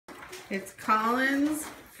It's Colin's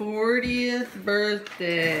 40th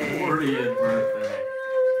birthday. 40th birthday.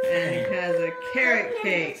 And he has a carrot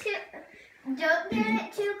cake. Don't get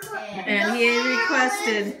it too close. And he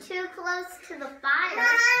requested too close to the fire.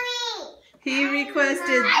 Mommy! He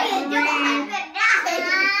requested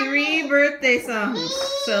three birthday songs.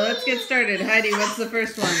 So let's get started. Heidi, what's the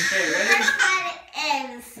first one? Okay, ready? First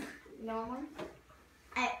one is normal.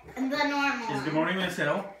 The normal. Is Good Morning Miss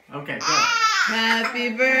Hill? Okay, go. Happy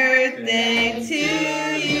birthday to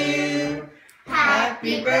you.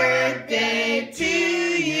 Happy birthday to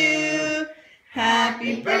you.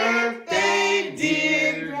 Happy birthday,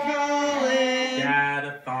 dear Colin.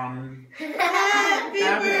 Gadathon. Happy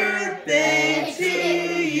birthday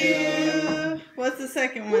to you. What's the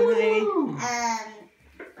second one, Heidi?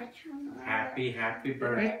 Which one? Happy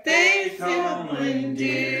Birthday, Colin,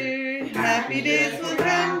 dear. Happy days will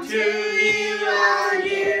come to you all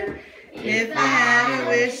year. If I had a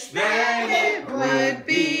wish that it would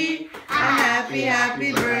be a happy,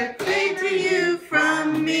 happy birthday to you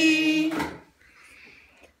from me.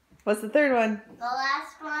 What's the third one? The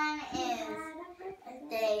last one is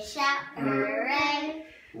they shout hooray.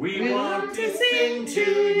 We want to sing to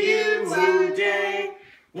you today.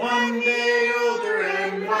 One day older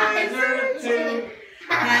and wiser too.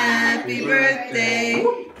 Happy birthday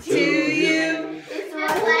to you. This was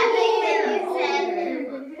laughing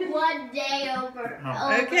when you said 1 day over.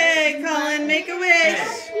 Okay, Colin, make a wish.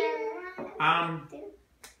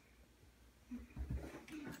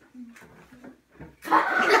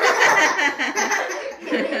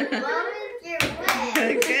 What was your wish?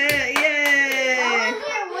 Okay, yay. What was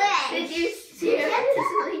your wish? Did you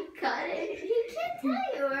seriously cut it? He can't tell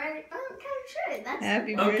you or it doesn't come true. That's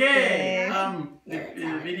Happy Okay, birthday.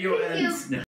 the video ends now.